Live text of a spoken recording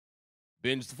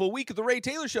Binge the full week of The Ray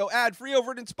Taylor Show ad-free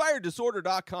over at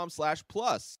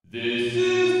inspireddisorder.com/plus. This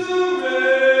is The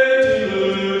Ray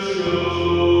Taylor Show.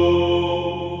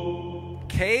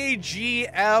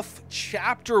 K.G.F.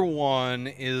 Chapter 1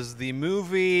 is the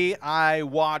movie I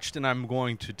watched and I'm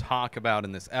going to talk about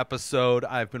in this episode.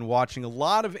 I've been watching a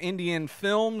lot of Indian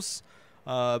films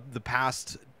the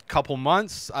past couple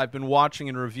months. I've been watching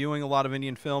and reviewing a lot of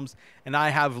Indian films, and I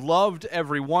have loved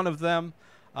every one of them.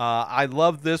 I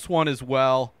love this one as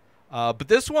well, but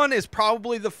this one is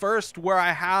probably the first where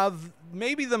I have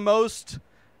maybe the most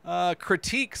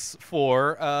critiques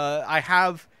for. I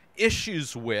have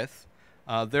issues with.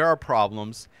 There are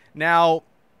problems. Now,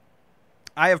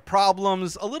 I have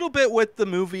problems a little bit with the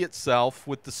movie itself,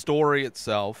 with the story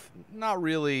itself. Not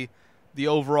really the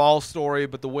overall story,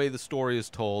 but the way the story is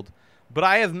told. But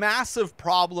I have massive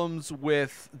problems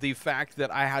with the fact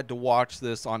that I had to watch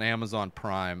this on Amazon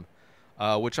Prime.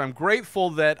 Which I'm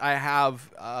grateful that I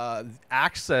have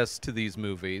access to these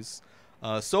movies.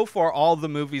 So far, all the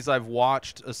movies I've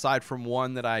watched, aside from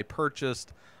one that I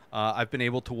purchased, I've been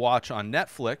able to watch on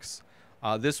Netflix.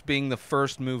 This being the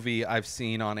first movie I've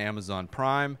seen on Amazon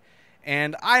Prime.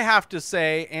 And I have to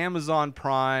say, Amazon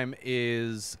Prime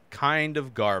is kind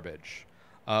of garbage,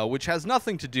 which has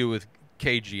nothing to do with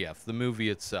K.G.F., the movie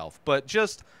itself. But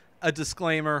just a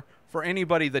disclaimer, for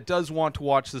anybody that does want to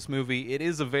watch this movie, it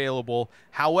is available.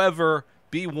 However,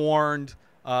 be warned,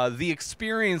 the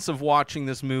experience of watching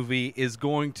this movie is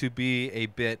going to be a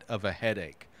bit of a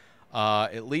headache.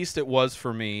 At least it was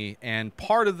for me. And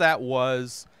part of that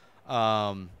was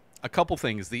a couple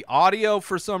things. The audio,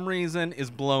 for some reason,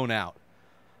 is blown out.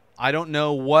 I don't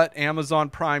know what Amazon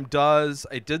Prime does.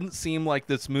 It didn't seem like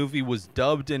this movie was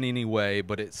dubbed in any way,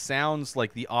 but it sounds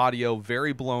like the audio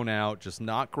very blown out, just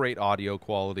not great audio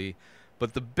quality.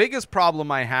 But the biggest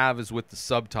problem I have is with the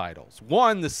subtitles.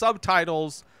 One, the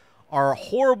subtitles are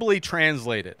horribly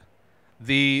translated.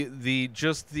 It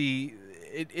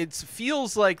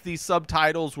feels like the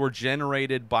subtitles were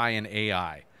generated by an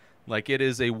AI. Like it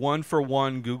is a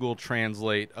one-for-one Google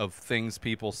Translate of things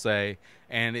people say,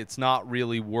 and it's not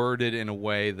really worded in a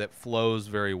way that flows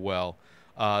very well.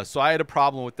 So I had a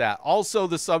problem with that. Also,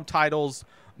 the subtitles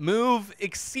move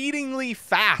exceedingly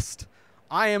fast.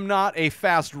 I am not a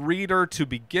fast reader to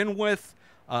begin with.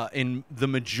 In the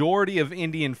majority of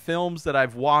Indian films that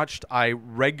I've watched, I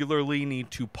regularly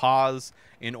need to pause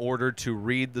in order to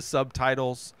read the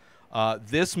subtitles.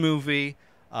 This movie,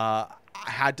 I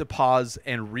had to pause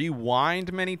and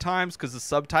rewind many times because the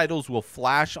subtitles will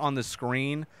flash on the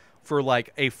screen for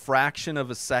like a fraction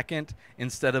of a second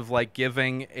instead of like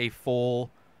giving a full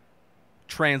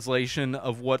translation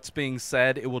of what's being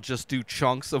said. It will just do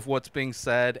chunks of what's being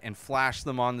said and flash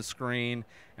them on the screen,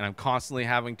 and I'm constantly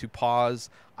having to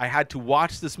pause. I had to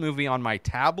watch this movie on my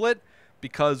tablet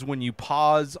because when you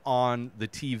pause on the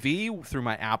TV through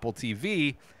my Apple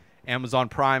TV, Amazon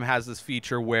Prime has this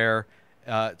feature where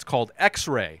it's called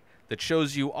X-Ray that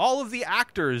shows you all of the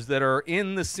actors that are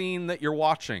in the scene that you're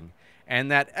watching.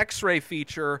 And that X-Ray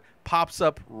feature pops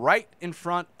up right in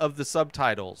front of the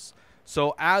subtitles.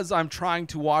 So as I'm trying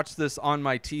to watch this on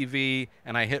my TV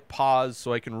and I hit pause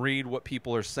so I can read what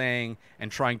people are saying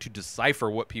and trying to decipher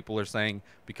what people are saying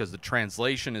because the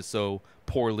translation is so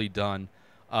poorly done,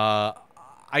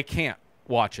 I can't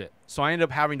watch it. So I end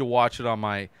up having to watch it on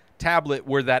my tablet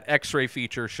where that X-Ray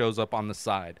feature shows up on the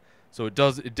side. So it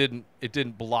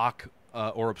didn't block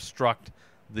or obstruct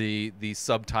the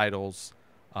subtitles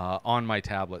on my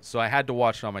tablet. So I had to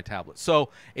watch it on my tablet. So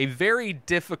a very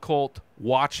difficult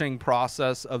watching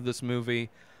process of this movie.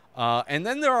 And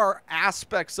then there are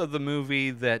aspects of the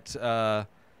movie that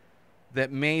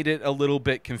that made it a little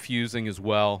bit confusing as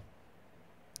well,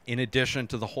 in addition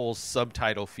to the whole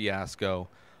subtitle fiasco.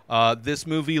 This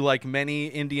movie, like many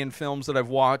Indian films that I've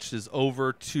watched, is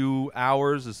over 2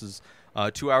 hours. This is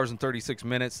 2 hours and 36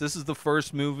 minutes. This is the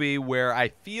first movie where I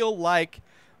feel like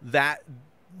that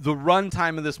the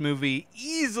runtime of this movie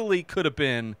easily could have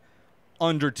been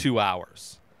under 2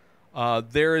 hours.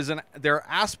 There are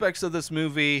aspects of this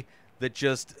movie that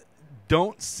just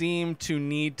don't seem to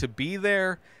need to be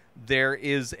there. There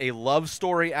is a love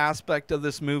story aspect of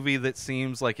this movie that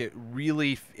seems like it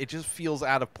just feels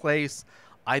out of place.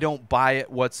 I don't buy it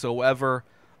whatsoever.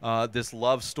 This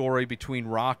love story between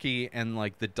Rocky and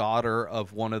like the daughter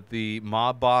of one of the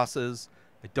mob bosses.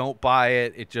 I don't buy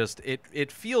it.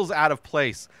 It feels out of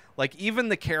place. Like even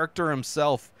the character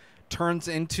himself turns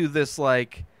into this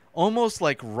like almost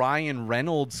like Ryan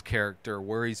Reynolds character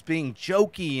where he's being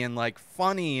jokey and like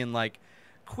funny and like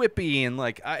quippy and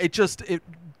like it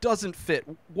doesn't fit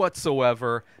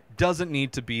whatsoever. Doesn't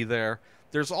need to be there.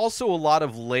 there's also a lot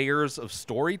of layers of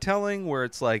storytelling where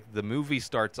it's like the movie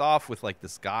starts off with like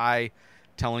this guy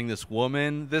telling this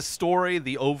woman this story,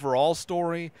 the overall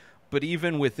story, but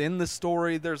even within the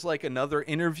story there's like another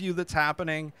interview that's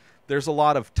happening. There's a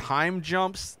lot of time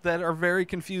jumps that are very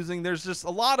confusing. There's just a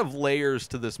lot of layers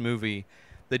to this movie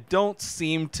that don't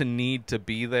seem to need to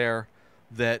be there,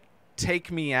 that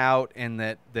take me out and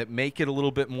that make it a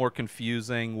little bit more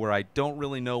confusing, where I don't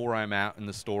really know where I'm at in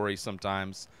the story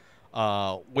sometimes,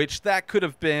 which that could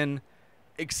have been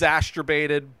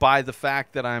exacerbated by the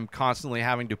fact that I'm constantly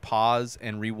having to pause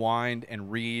and rewind and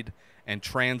read and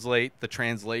translate the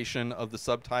translation of the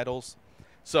subtitles.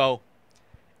 So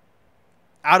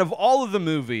out of all of the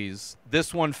movies,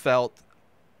 this one felt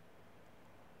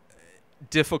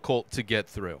difficult to get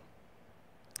through.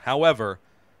 However,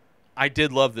 I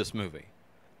did love this movie.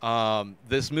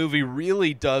 This movie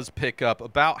really does pick up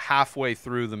about halfway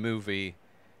through the movie.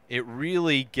 It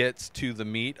really gets to the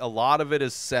meat. A lot of it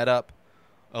is set up.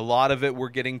 A lot of it we're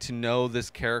getting to know this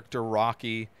character,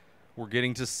 Rocky. We're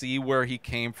getting to see where he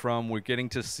came from. We're getting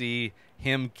to see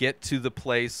him get to the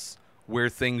place where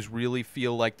things really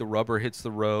feel like the rubber hits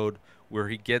the road, where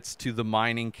he gets to the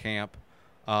mining camp,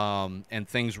 and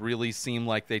things really seem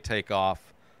like they take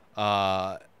off.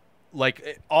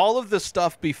 Like all of the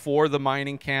stuff before the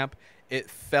mining camp, it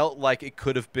felt like it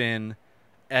could have been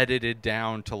edited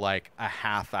down to like a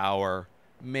half hour,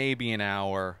 maybe an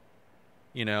hour.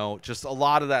 You know, just a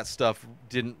lot of that stuff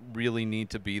didn't really need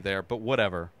to be there, but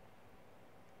whatever.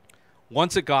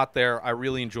 Once it got there, I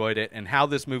really enjoyed it, and how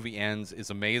this movie ends is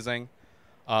amazing.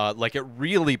 Like, it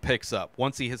really picks up.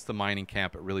 Once he hits the mining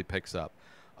camp, it really picks up.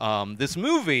 This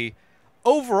movie,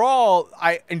 overall,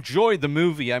 I enjoyed the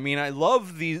movie. I mean, I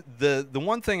love the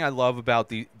one thing I love about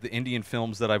the Indian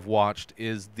films that I've watched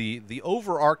is the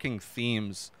overarching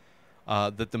themes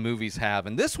that the movies have.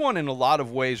 And this one, in a lot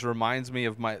of ways, reminds me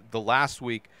of the last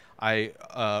week I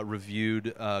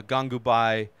reviewed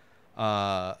Gangubai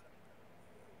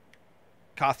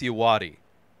Kathiawadi.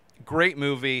 Great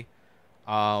movie.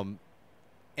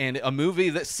 And a movie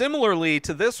that similarly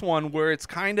to this one, where it's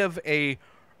kind of a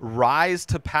rise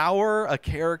to power, a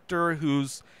character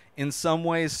who's in some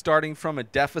ways starting from a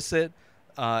deficit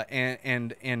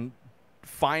and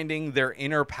finding their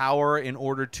inner power in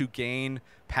order to gain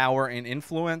power and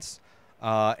influence.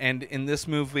 And in this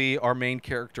movie, our main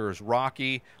character is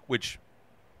Rocky, which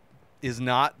is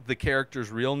not the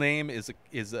character's real name,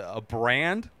 is a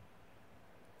brand.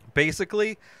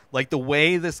 Basically, like the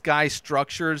way this guy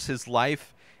structures his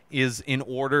life is in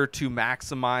order to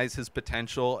maximize his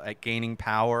potential at gaining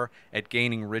power, at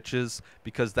gaining riches,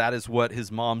 because that is what his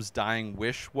mom's dying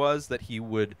wish was, that he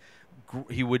would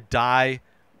die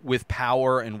with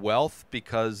power and wealth,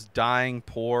 because dying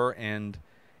poor and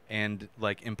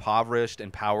like impoverished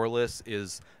and powerless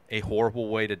is a horrible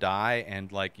way to die,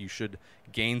 and like you should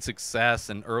gain success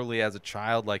and early as a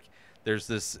child. Like there's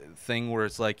this thing where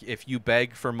it's like if you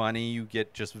beg for money, you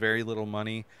get just very little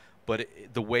money. But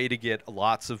the way to get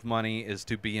lots of money is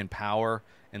to be in power,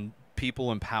 and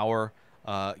people in power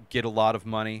get a lot of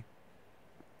money.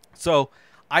 So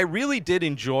I really did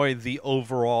enjoy the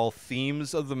overall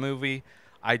themes of the movie.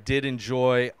 I did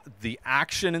enjoy the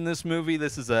action in this movie.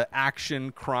 This is an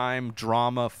action, crime,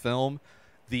 drama film.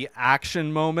 The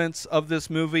action moments of this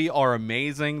movie are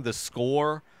amazing. The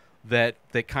score that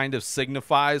kind of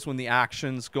signifies when the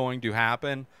action's going to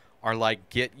happen are like,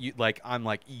 get you, like, I'm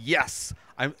like, yes.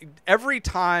 Every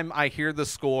time I hear the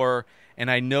score and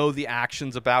I know the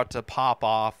action's about to pop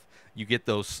off, you get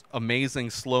those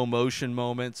amazing slow motion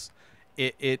moments.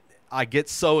 I get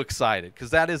so excited,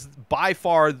 because that is by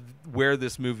far where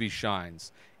this movie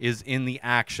shines, is in the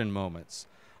action moments.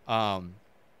 And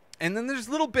then there's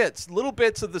little bits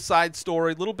of the side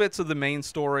story, little bits of the main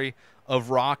story of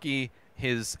Rocky,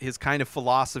 his kind of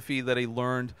philosophy that he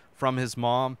learned from his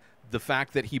mom. The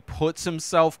fact that he puts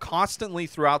himself constantly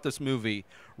throughout this movie,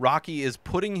 Rocky is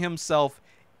putting himself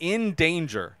in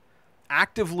danger,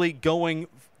 actively going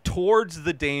towards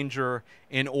the danger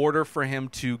in order for him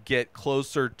to get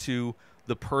closer to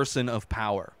the person of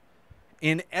power.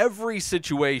 In every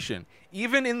situation,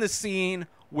 even in the scene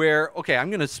where, okay, I'm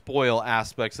going to spoil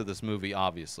aspects of this movie,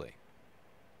 obviously,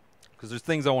 because there's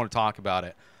things I want to talk about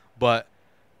it, but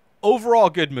overall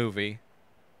good movie.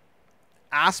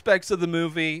 Aspects of the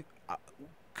movie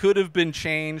could have been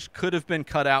changed, could have been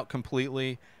cut out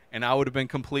completely, and I would have been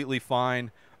completely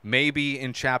fine. Maybe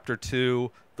in Chapter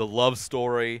 2, the love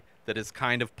story that is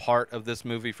kind of part of this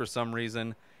movie for some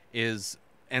reason ends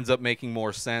up making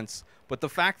more sense. But the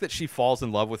fact that she falls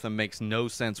in love with him makes no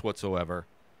sense whatsoever.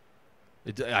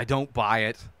 I don't buy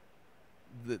it.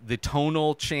 The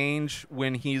tonal change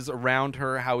when he's around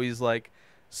her, how he's like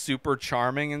super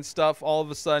charming and stuff, all of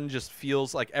a sudden just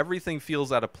feels like everything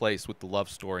feels out of place with the love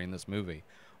story in this movie.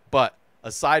 But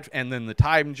and then the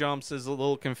time jumps is a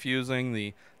little confusing.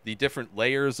 The different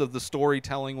layers of the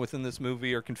storytelling within this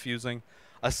movie are confusing.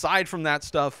 Aside from that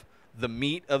stuff, the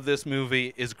meat of this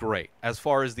movie is great. As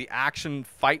far as the action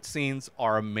fight scenes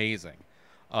are amazing.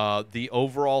 The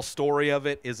overall story of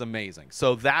it is amazing.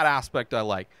 So that aspect I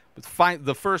like. But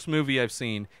the first movie I've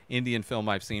seen, Indian film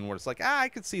I've seen, where it's like, I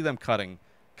could see them cutting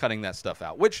that stuff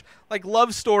out. Which, like,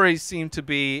 love stories seem to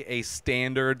be a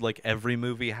standard, like every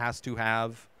movie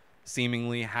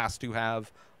seemingly has to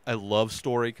have a love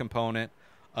story component.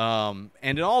 And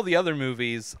in all the other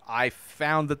movies, I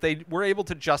found that they were able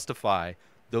to justify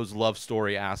those love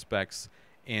story aspects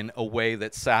in a way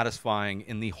that's satisfying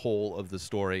in the whole of the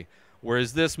story.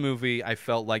 Whereas this movie, I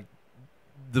felt like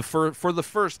for the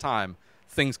first time,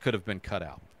 things could have been cut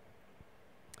out.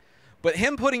 But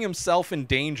him putting himself in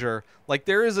danger, like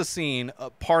there is a scene, a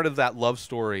part of that love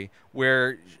story,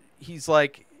 where he's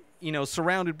like, you know,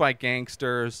 surrounded by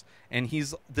gangsters, and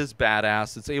he's this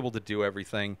badass that's able to do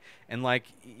everything. And like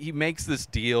he makes this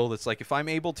deal that's like, if I'm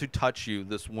able to touch you,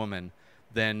 this woman,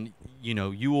 then, you know,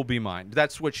 you will be mine.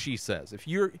 That's what she says. If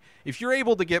you're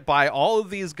able to get by all of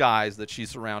these guys that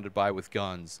she's surrounded by with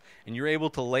guns, and you're able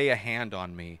to lay a hand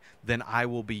on me, then I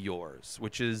will be yours.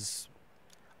 Which is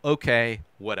okay,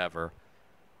 whatever.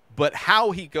 But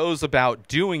how he goes about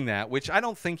doing that, which I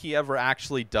don't think he ever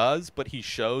actually does, but he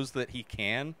shows that he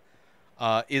can,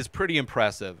 is pretty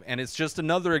impressive. And it's just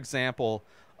another example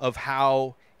of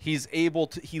how he's able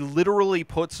to, he literally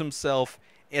puts himself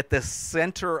at the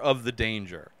center of the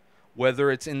danger,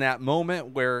 whether it's in that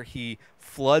moment where he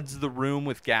floods the room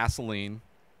with gasoline,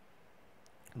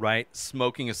 right,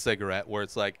 smoking a cigarette, where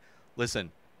it's like,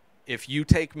 listen, if you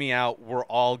take me out, we're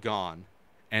all gone,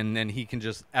 and then he can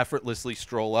just effortlessly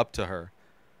stroll up to her.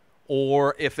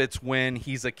 Or if it's when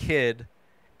he's a kid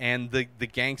and the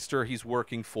gangster he's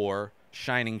working for,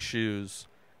 Shining Shoes,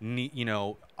 you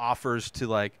know, offers to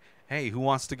like, hey, who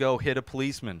wants to go hit a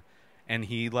policeman? And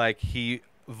he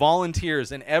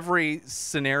volunteers in every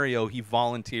scenario. He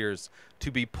volunteers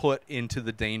to be put into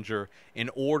the danger in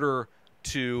order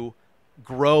to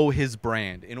grow his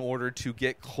brand, in order to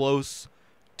get close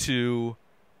to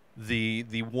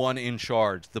the one in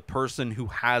charge, the person who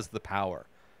has the power.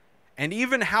 And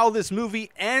even how this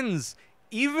movie ends,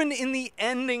 even in the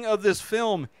ending of this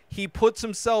film, he puts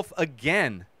himself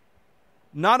again,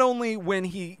 not only when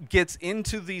he gets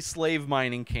into the slave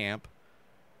mining camp,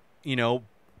 you know,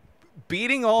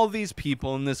 beating all these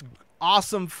people in this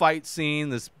awesome fight scene,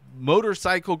 this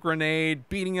motorcycle grenade,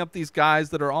 beating up these guys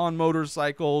that are on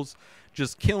motorcycles,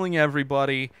 just killing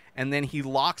everybody, and then he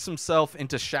locks himself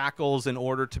into shackles in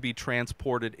order to be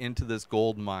transported into this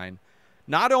gold mine.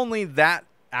 Not only that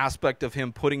aspect of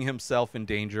him putting himself in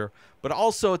danger, but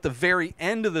also at the very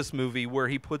end of this movie where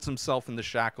he puts himself in the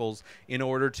shackles in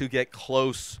order to get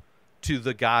close to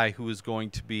the guy who is going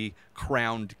to be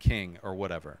crowned king or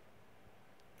whatever.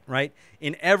 Right?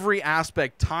 In every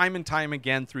aspect, time and time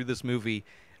again through this movie,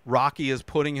 Rocky is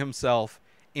putting himself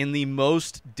in the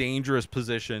most dangerous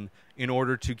position in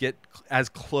order to get as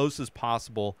close as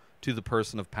possible to the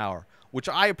person of power, which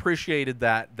I appreciated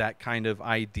that kind of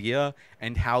idea,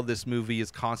 and how this movie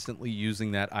is constantly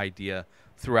using that idea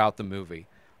throughout the movie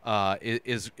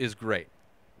is great.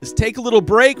 Let's take a little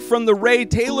break from the Ray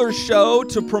Taylor Show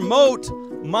to promote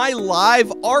my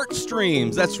live art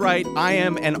streams. That's right, I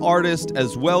am an artist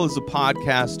as well as a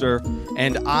podcaster,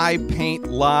 and I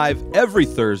paint live every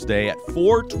Thursday at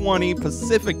 4:20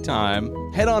 Pacific time.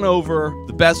 Head on over,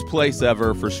 the best place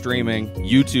ever for streaming,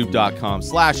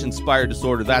 youtube.com/inspired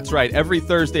disorder. That's right, every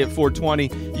Thursday at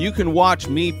 4:20, you can watch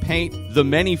me paint the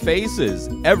many faces.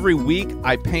 Every week,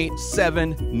 I paint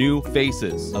 7 new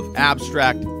faces of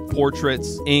abstract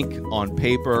portraits, ink on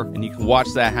paper, and you can watch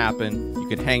that happen. You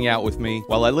can hang out with me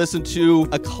while I listen to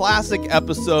a classic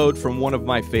episode from one of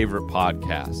my favorite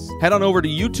podcasts. Head on over to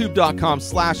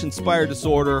youtube.com/inspired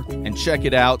disorder and check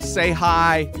it out. Say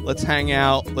hi, let's hang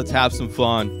out, let's have some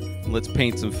fun, and let's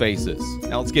paint some faces.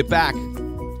 Now let's get back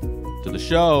to the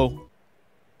show.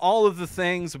 All of the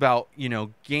things about, you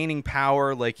know, gaining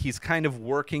power, like he's kind of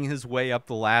working his way up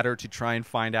the ladder to try and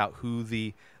find out who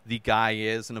the guy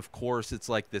is, and of course it's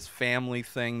like this family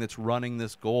thing that's running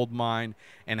this gold mine,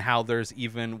 and how there's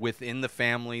even within the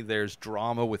family, there's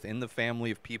drama within the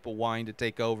family of people wanting to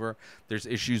take over. There's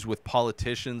issues with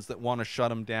politicians that want to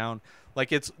shut him down.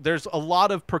 Like there's a lot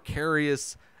of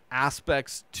precarious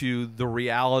aspects to the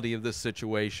reality of this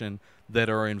situation that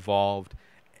are involved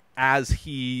as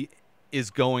he is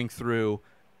going through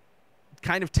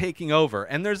kind of taking over.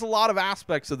 And there's a lot of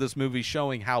aspects of this movie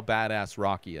showing how badass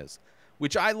Rocky is,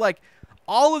 which I like.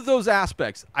 All of those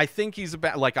aspects, I think he's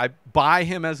I buy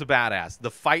him as a badass.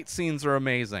 The fight scenes are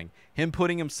amazing. Him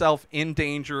putting himself in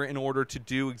danger in order to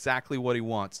do exactly what he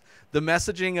wants. The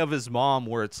messaging of his mom,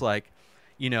 where it's like,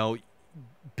 you know,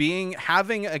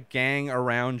 having a gang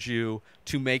around you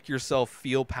to make yourself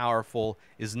feel powerful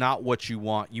is not what you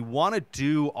want. You want to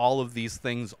do all of these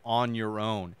things on your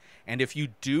own. And if you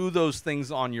do those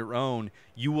things on your own,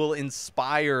 you will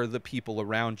inspire the people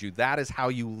around you. That is how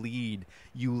you lead.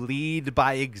 You lead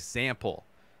by example.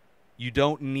 You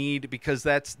don't need, because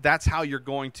that's how you're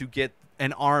going to get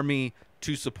an army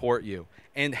to support you.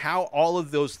 And how all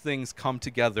of those things come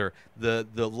together, the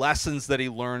lessons that he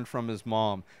learned from his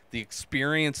mom, the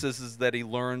experiences that he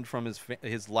learned from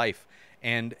his life,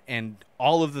 and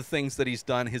all of the things that he's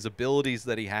done, his abilities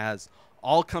that he has,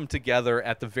 all come together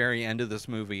at the very end of this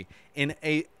movie in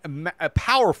a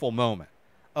powerful moment.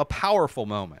 A powerful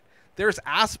moment. There's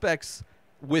aspects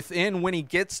within when he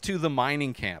gets to the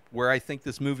mining camp where I think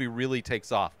this movie really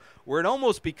takes off, where it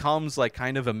almost becomes like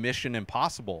kind of a Mission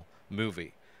Impossible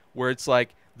movie, where it's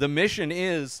like the mission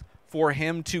is for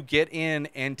him to get in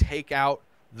and take out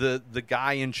the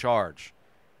guy in charge,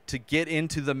 to get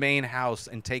into the main house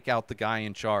and take out the guy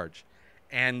in charge.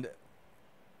 And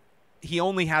he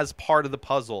only has part of the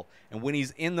puzzle. And when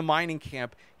he's in the mining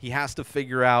camp, he has to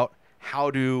figure out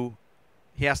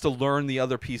he has to learn the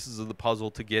other pieces of the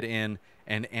puzzle to get in,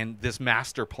 and this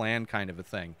master plan kind of a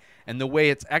thing. And the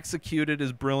way it's executed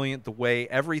is brilliant. The way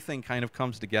everything kind of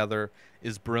comes together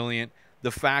is brilliant.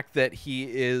 The fact that he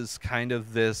is kind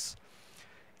of this,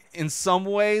 in some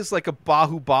ways, like a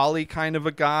Bahubali kind of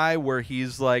a guy, where he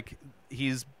is the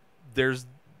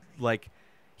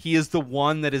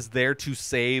one that is there to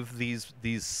save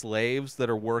these slaves that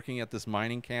are working at this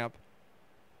mining camp.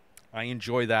 I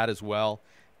enjoy that as well.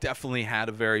 Definitely had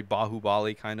a very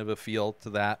Bahubali kind of a feel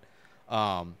to that.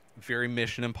 Very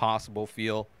Mission Impossible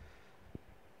feel.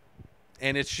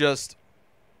 And it's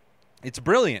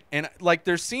brilliant. And like,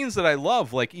 there's scenes that I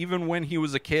love, like even when he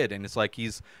was a kid and it's like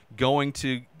he's going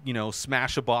to, you know,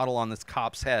 smash a bottle on this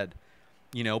cop's head,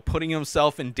 you know, putting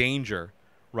himself in danger,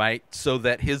 right? So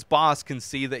that his boss can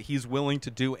see that he's willing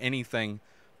to do anything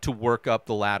to work up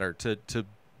the ladder, to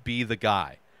be the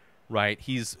guy, right?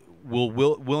 He's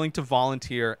willing to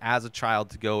volunteer as a child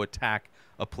to go attack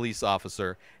a police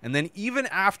officer. And then even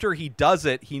after he does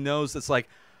it, he knows it's like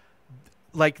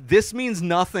this means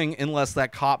nothing unless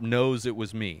that cop knows it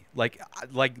was me. Like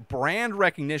brand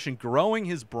recognition, growing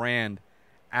his brand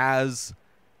as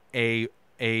a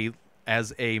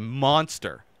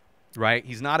monster, right?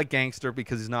 He's not a gangster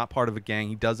because he's not part of a gang.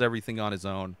 He does everything on his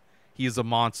own. He is a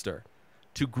monster.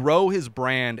 To grow his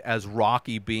brand as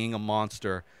Rocky being a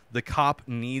monster, the cop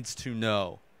needs to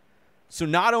know. So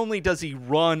not only does he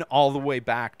run all the way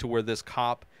back to where this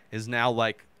cop is now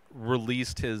like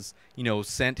released his, you know,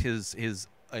 sent his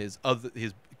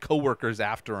coworkers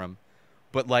after him,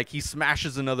 but like he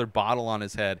smashes another bottle on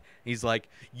his head. He's like,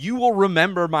 "You will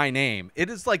remember my name." It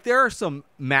is like there are some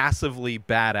massively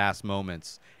badass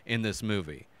moments in this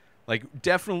movie. Like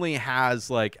definitely has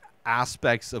like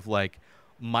aspects of like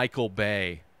Michael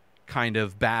Bay kind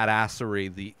of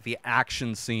badassery, the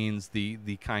action scenes, the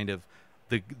kind of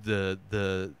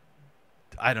the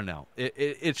I don't know.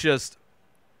 It's just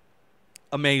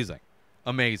amazing.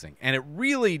 And it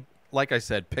really, like I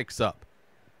said, picks up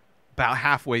about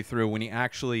halfway through when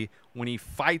he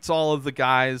fights all of the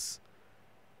guys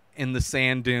in the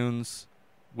sand dunes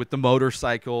with the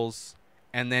motorcycles,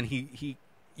 and then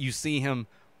you see him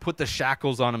put the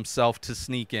shackles on himself to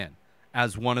sneak in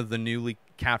as one of the newly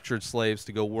captured slaves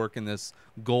to go work in this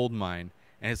gold mine.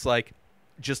 And it's like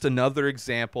just another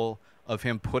example of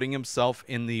him putting himself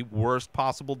in the worst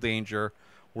possible danger,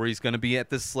 where he's going to be at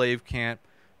this slave camp,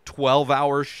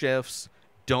 12-hour shifts,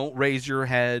 don't raise your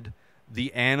head.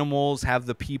 The animals have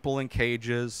the people in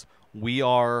cages. We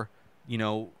are,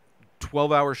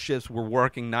 12-hour shifts. We're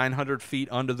working 900 feet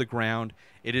under the ground.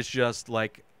 It is just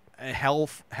like a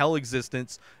hell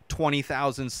existence.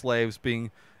 20,000 slaves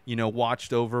being,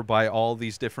 watched over by all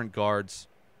these different guards.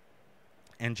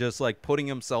 And just like putting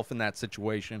himself in that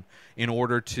situation in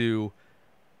order to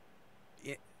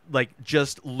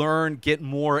just get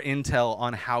more intel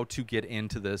on how to get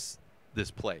into this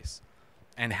place,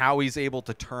 and how he's able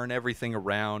to turn everything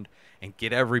around and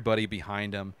get everybody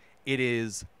behind him. It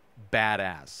is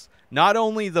badass. Not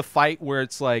only the fight where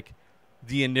it's like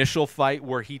the initial fight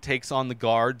where he takes on the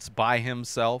guards by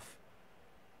himself,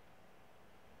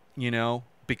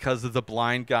 because of the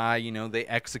blind guy, they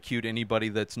execute anybody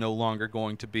that's no longer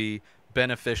going to be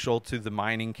beneficial to the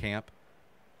mining camp.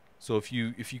 So if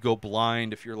you go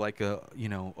blind, if you're like a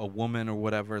woman or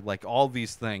whatever, like all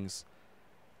these things,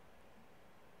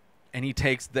 and he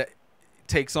takes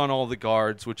on all the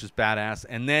guards, which is badass,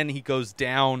 and then he goes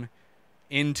down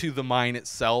into the mine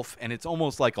itself, and it's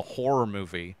almost like a horror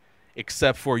movie,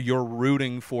 except for you're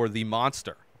rooting for the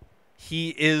monster.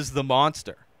 He is the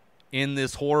monster in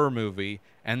this horror movie,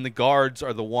 and the guards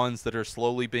are the ones that are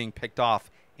slowly being picked off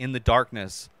in the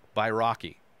darkness by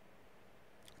Rocky.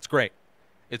 It's great.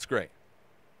 It's great.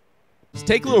 Let's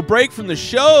take a little break from the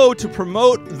show to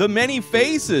promote The Many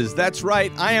Faces. That's right,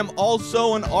 I am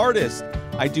also an artist.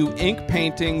 I do ink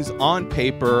paintings on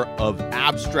paper of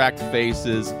abstract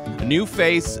faces. A new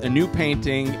face, a new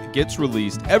painting gets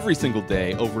released every single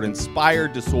day over at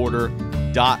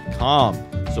inspireddisorder.com.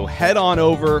 So head on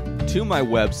over to my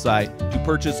website to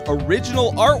purchase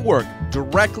original artwork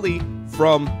directly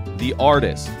from the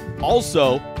artist.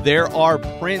 Also, there are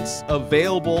prints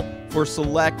available for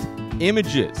select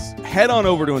images. Head on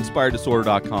over to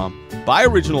inspireddisorder.com, buy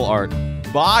original art,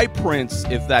 buy prints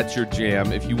if that's your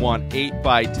jam, if you want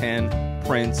 8x10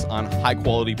 prints on high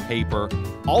quality paper.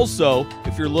 Also,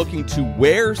 if you're looking to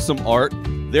wear some art,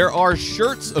 there are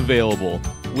shirts available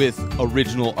with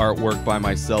original artwork by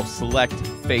myself. Select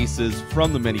faces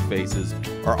from The Many Faces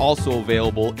are also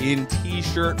available in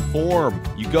t-shirt form.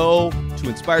 You go to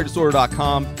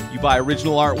inspireddisorder.com, you buy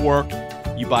original artwork,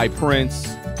 you buy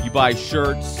prints, you buy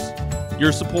shirts.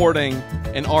 You're supporting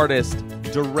an artist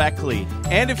directly.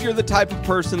 And if you're the type of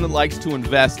person that likes to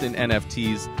invest in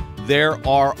NFTs, there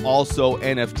are also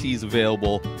NFTs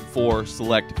available for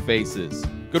select faces.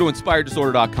 Go to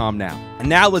inspireddisorder.com now. And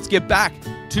now let's get back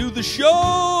to the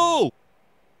show.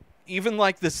 Even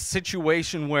like this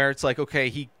situation where it's like,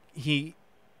 okay, he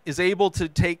is able to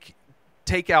take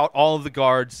out all of the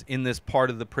guards in this part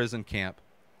of the prison camp,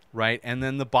 right? And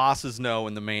then the bosses know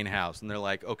in the main house, and they're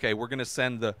like, okay, we're gonna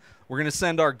send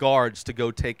our guards to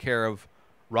go take care of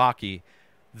Rocky.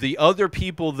 The other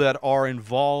people that are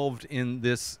involved in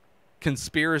this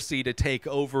conspiracy to take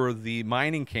over the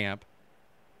mining camp,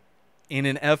 in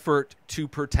an effort to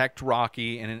protect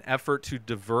Rocky, in an effort to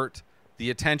divert the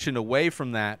attention away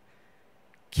from that,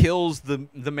 kills the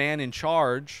man in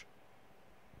charge.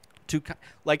 To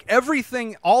like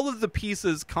everything, all of the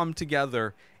pieces come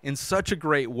together in such a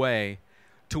great way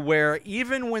to where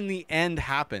even when the end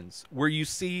happens, where you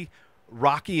see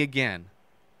Rocky again,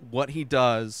 what he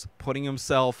does, putting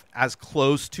himself as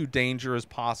close to danger as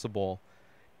possible,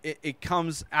 it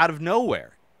comes out of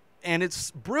nowhere, and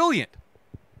it's brilliant.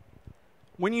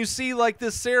 When you see like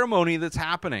this ceremony that's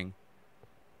happening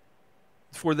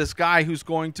for this guy who's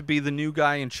going to be the new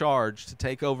guy in charge to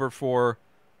take over for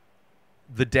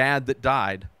the dad that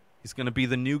died, he's going to be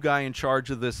the new guy in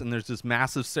charge of this, and there's this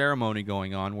massive ceremony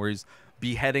going on where he's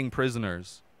beheading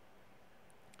prisoners.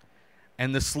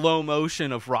 And the slow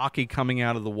motion of Rocky coming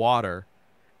out of the water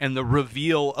and the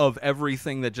reveal of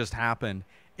everything that just happened.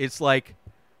 It's like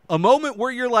a moment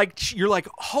where you're like,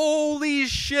 holy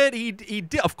shit, he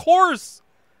did. Of course.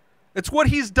 It's what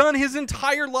he's done his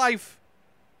entire life.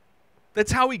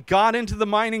 That's how he got into the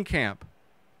mining camp.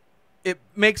 It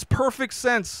makes perfect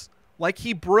sense. Like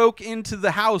he broke into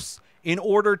the house in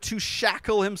order to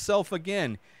shackle himself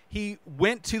again. He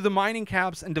went to the mining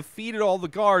camps and defeated all the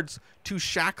guards to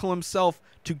shackle himself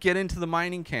to get into the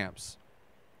mining camps.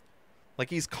 Like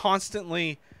he's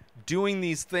constantly doing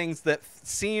these things that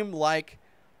seem like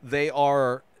they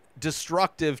are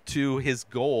destructive to his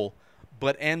goal,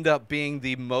 but end up being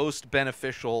the most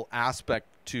beneficial aspect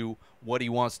to what he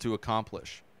wants to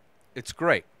accomplish. It's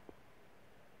great.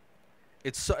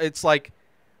 It's like,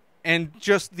 and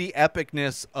just the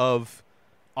epicness of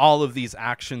all of these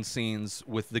action scenes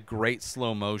with the great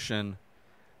slow motion,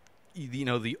 you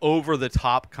know, the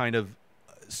over-the-top kind of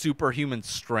superhuman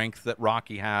strength that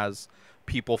Rocky has,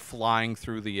 people flying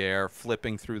through the air,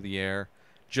 flipping through the air,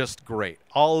 just great.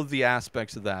 All of the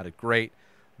aspects of that are great.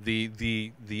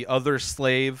 The other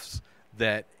slaves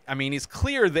that, I mean, it's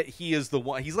clear that he is the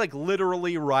one. He's like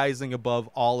literally rising above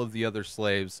all of the other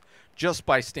slaves just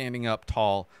by standing up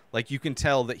tall. Like you can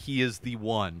tell that he is the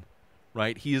one,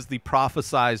 right? He is the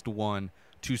prophesized one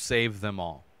to save them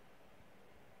all.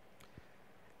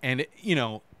 And, you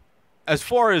know, as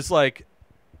far as like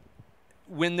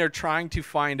when they're trying to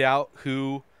find out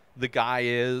who the guy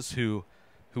is who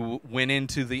went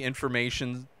into the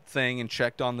information thing and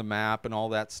checked on the map and all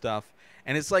that stuff,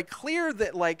 and it's like clear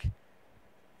that like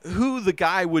who the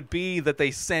guy would be that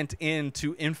they sent in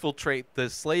to infiltrate the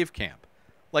slave camp.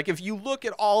 Like if you look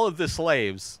at all of the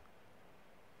slaves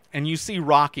and you see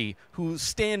Rocky, who's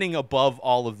standing above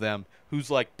all of them, who's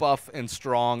like buff and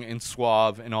strong and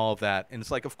suave and all of that, and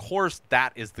it's like, of course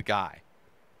that is the guy.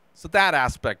 So that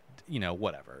aspect, you know,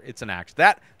 whatever, it's an action.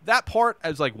 That part I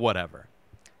was like, whatever.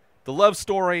 The love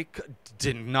story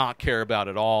did not care about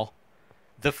at all.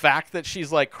 the fact that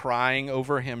she's like crying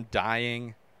over him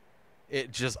dying,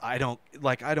 it just, I don't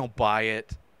buy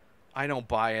it. I don't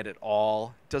buy it at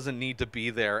all. It doesn't need to be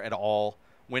there at all.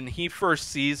 When he first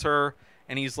sees her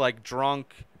and he's like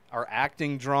drunk or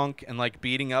acting drunk and like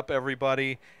beating up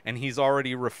everybody, and he's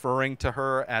already referring to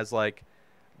her as like,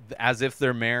 as if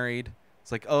they're married.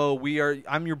 It's like, oh,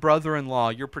 I'm your brother-in-law.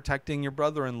 You're protecting your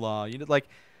brother-in-law. You know, like,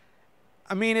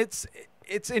 I mean, it's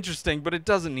interesting, but it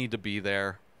doesn't need to be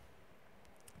there.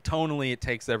 Tonally, it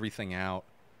takes everything out.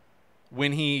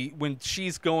 When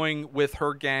she's going with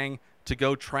her gang to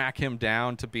go track him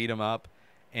down to beat him up,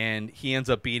 and he ends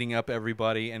up beating up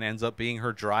everybody and ends up being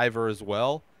her driver as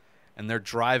well, and they're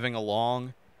driving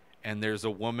along, and there's a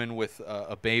woman with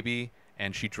a baby,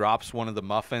 and she drops one of the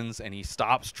muffins, and he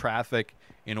stops traffic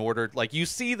in order, like, you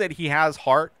see that he has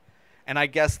heart, and I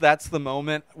guess that's the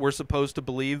moment we're supposed to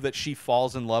believe that she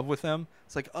falls in love with him.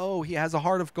 It's like, oh, he has a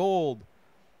heart of gold.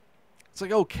 It's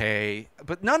like, okay,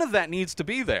 but none of that needs to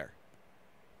be there.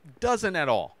 Doesn't at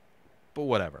all, but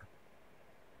whatever.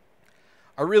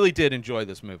 I really did enjoy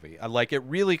this movie. I like it.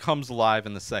 Really comes alive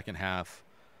in the second half,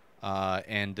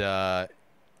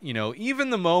 you know,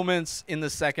 even the moments in the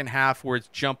second half where it's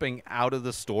jumping out of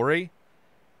the story,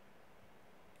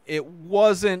 it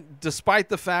wasn't, despite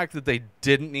the fact that they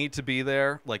didn't need to be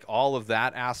there, like all of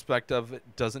that aspect of it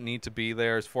doesn't need to be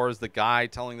there, as far as the guy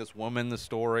telling this woman the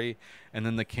story and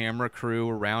then the camera crew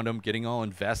around him getting all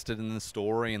invested in the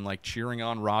story and like cheering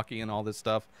on Rocky and all this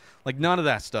stuff. Like, none of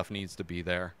that stuff needs to be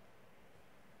there.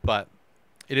 But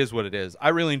it is what it is. I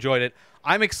really enjoyed it.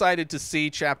 I'm excited to see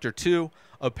Chapter 2.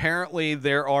 Apparently,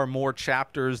 there are more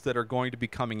chapters that are going to be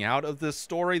coming out of this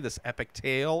story, this epic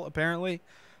tale, apparently.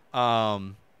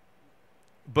 But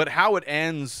how it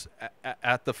ends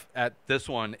at this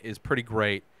one is pretty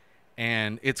great.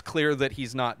 And it's clear that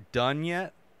he's not done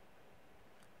yet.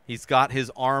 He's got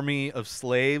his army of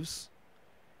slaves.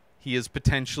 He is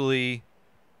potentially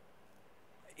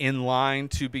in line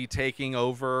to be taking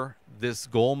over this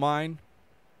gold mine.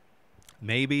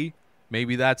 Maybe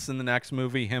that's in the next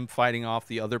movie, him fighting off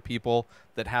the other people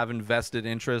that have invested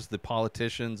interest, the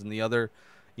politicians and the other,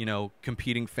 you know,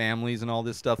 competing families and all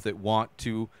this stuff that want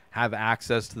to have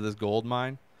access to this gold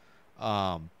mine.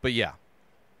 But yeah,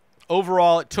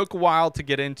 overall, it took a while to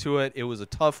get into it. It was a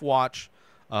tough watch,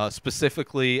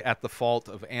 specifically at the fault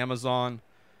of Amazon.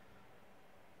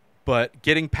 But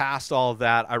getting past all of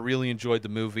that, I really enjoyed the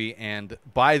movie, and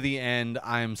by the end,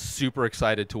 I'm super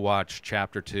excited to watch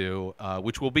Chapter 2,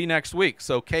 which will be next week.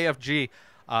 So KGF,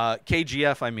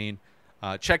 I mean,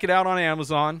 check it out on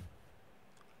Amazon.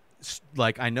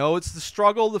 Like, I know it's the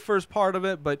struggle, the first part of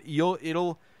it, but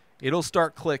it'll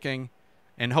start clicking,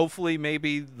 and hopefully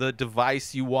maybe the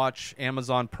device you watch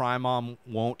Amazon Prime on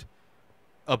won't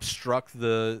obstruct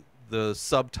the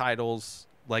subtitles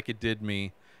like it did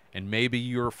me. And maybe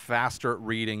you're faster at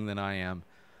reading than I am.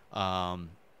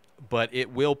 But it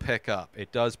will pick up.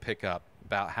 It does pick up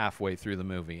about halfway through the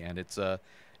movie. And it's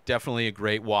definitely a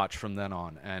great watch from then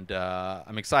on. And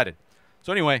I'm excited.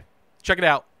 So anyway, check it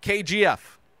out. KGF.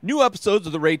 New episodes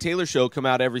of The Ray Taylor Show come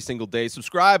out every single day.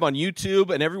 Subscribe on YouTube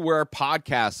and everywhere our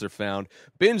podcasts are found.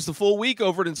 Binge the full week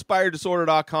over at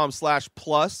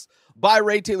InspiredDisorder.com/plus. Buy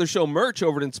Ray Taylor Show merch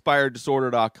over at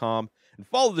InspiredDisorder.com. And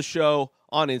follow the show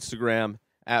on Instagram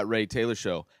at Ray Taylor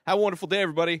Show. Have a wonderful day,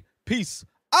 everybody. Peace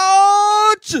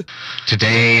out!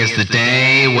 Today is the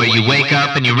day where you wake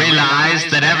up and you realize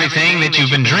that everything that you've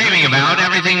been dreaming about,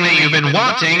 everything that you've been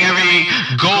wanting, every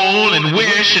goal and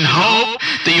wish and hope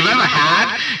that you've ever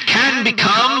had can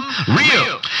become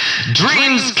real.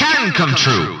 Dreams can come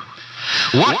true.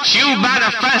 What you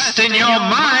manifest in your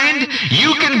mind,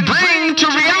 you can bring to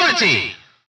reality.